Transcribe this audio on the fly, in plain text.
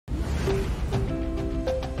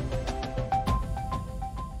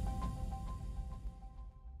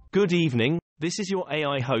Good evening, this is your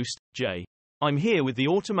AI host, Jay. I'm here with the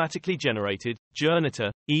automatically generated,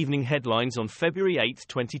 Journato, evening headlines on February 8,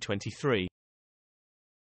 2023.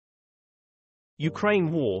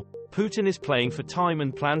 Ukraine war, Putin is playing for time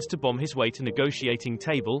and plans to bomb his way to negotiating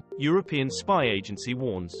table, European spy agency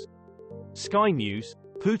warns. Sky News,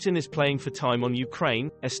 Putin is playing for time on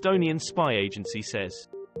Ukraine, Estonian spy agency says.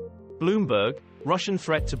 Bloomberg, Russian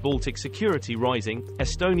threat to Baltic security rising,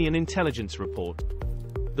 Estonian intelligence report.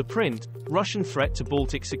 The Print, Russian threat to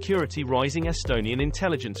Baltic security rising, Estonian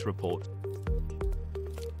intelligence report.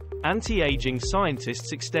 Anti-aging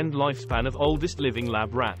scientists extend lifespan of oldest living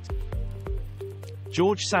lab rat.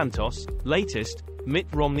 George Santos, latest, Mitt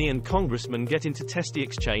Romney and congressman get into testy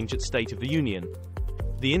exchange at State of the Union.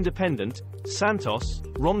 The Independent, Santos,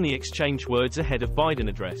 Romney exchange words ahead of Biden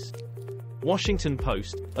address. Washington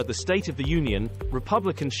Post, at the State of the Union,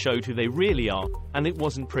 Republicans showed who they really are, and it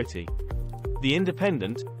wasn't pretty. The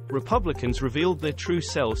Independent, Republicans revealed their true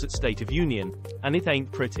selves at State of Union, and it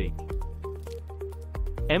ain't pretty.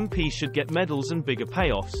 MPs should get medals and bigger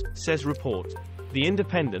payoffs, says report. The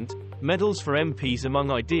Independent, medals for MPs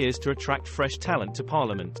among ideas to attract fresh talent to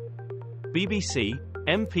Parliament. BBC,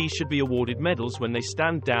 MPs should be awarded medals when they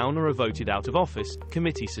stand down or are voted out of office,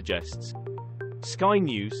 committee suggests. Sky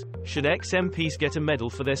News, should ex-MPs get a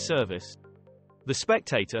medal for their service? The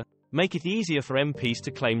Spectator, make it easier for MPs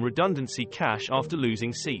to claim redundancy cash after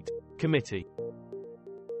losing seat, committee.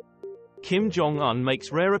 Jong Un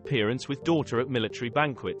makes rare appearance with daughter at military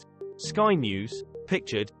banquet. Sky News,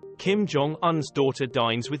 pictured, Jong Un's daughter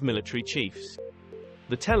dines with military chiefs.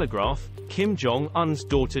 The Telegraph, Jong Un's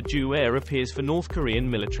daughter Ju Air appears for North Korean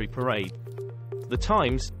military parade. The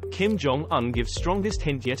Times, Jong Un gives strongest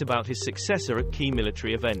hint yet about his successor at key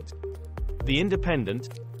military event. The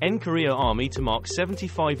Independent, Korea Army to mark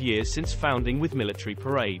 75 years since founding with military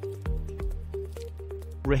parade.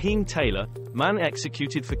 Raheem Taylor, man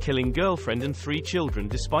executed for killing girlfriend and 3 children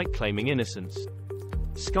despite claiming innocence.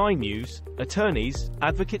 Sky News, attorneys,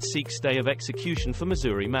 advocates seek stay of execution for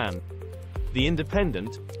Missouri man. The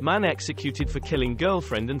Independent, man executed for killing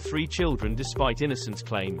girlfriend and 3 children despite innocence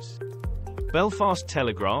claims. Belfast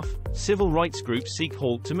Telegraph, civil rights groups seek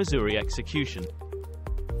halt to Missouri execution.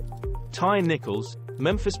 Tyre Nichols,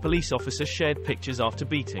 Memphis police officer shared pictures after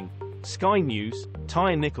beating. Sky News,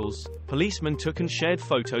 Tyre Nichols, policeman took and shared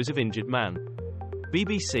photos of injured man.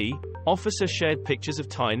 BBC, officer shared pictures of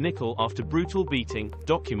Tyre Nichols after brutal beating,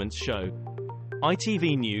 documents show.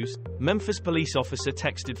 ITV News, Memphis police officer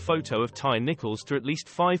texted photo of Tyre Nichols to at least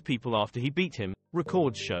 5 people after he beat him,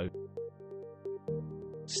 records show.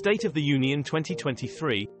 State of the Union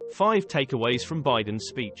 2023, 5 takeaways from Biden's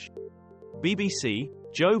speech. BBC,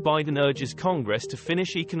 Joe Biden urges Congress to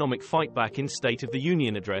finish economic fightback in State of the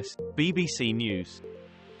Union address, BBC News.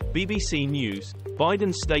 BBC News,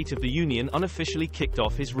 Biden's State of the Union unofficially kicked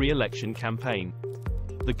off his re-election campaign.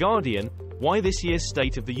 The Guardian, why this year's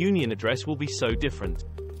State of the Union address will be so different.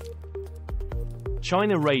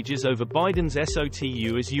 China rages over Biden's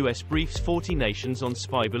SOTU as US briefs 40 nations on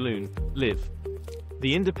spy balloon, live.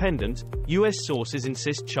 The Independent, US sources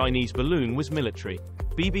insist Chinese balloon was military.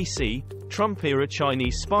 BBC, Trump-era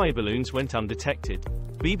Chinese spy balloons went undetected.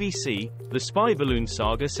 BBC, the spy balloon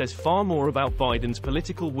saga says far more about Biden's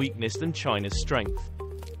political weakness than China's strength.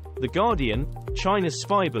 The Guardian, China's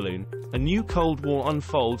spy balloon, a new Cold War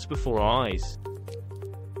unfolds before our eyes.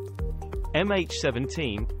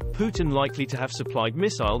 MH17, Putin likely to have supplied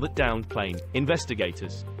missile that downed plane,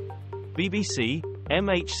 investigators. BBC,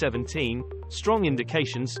 MH17, strong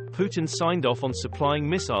indications, Putin signed off on supplying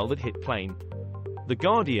missile that hit plane. The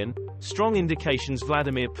Guardian, strong indications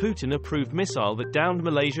Vladimir Putin approved missile that downed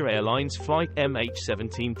Malaysia Airlines flight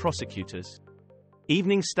MH17 prosecutors.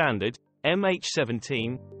 Evening Standard,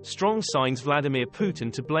 MH17, strong signs Vladimir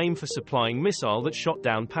Putin to blame for supplying missile that shot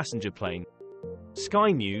down passenger plane.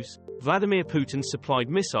 Sky News, Vladimir Putin supplied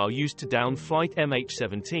missile used to down flight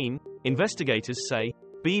MH17, investigators say,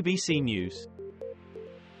 BBC News.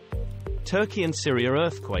 Turkey and Syria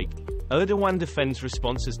earthquake, Erdoğan defends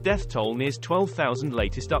response as death toll nears 12,000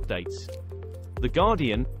 latest updates. The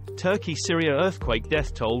Guardian, Turkey-Syria earthquake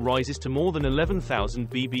death toll rises to more than 11,000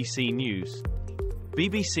 BBC News.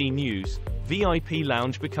 BBC News, VIP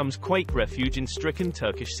lounge becomes quake refuge in stricken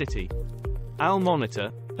Turkish city. Al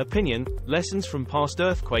Monitor, opinion, lessons from past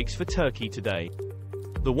earthquakes for Turkey today.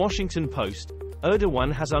 The Washington Post,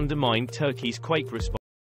 Erdoğan has undermined Turkey's quake response.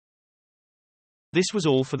 This was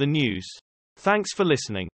all for the news. Thanks for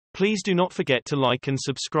listening. Please do not forget to like and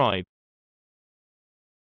subscribe.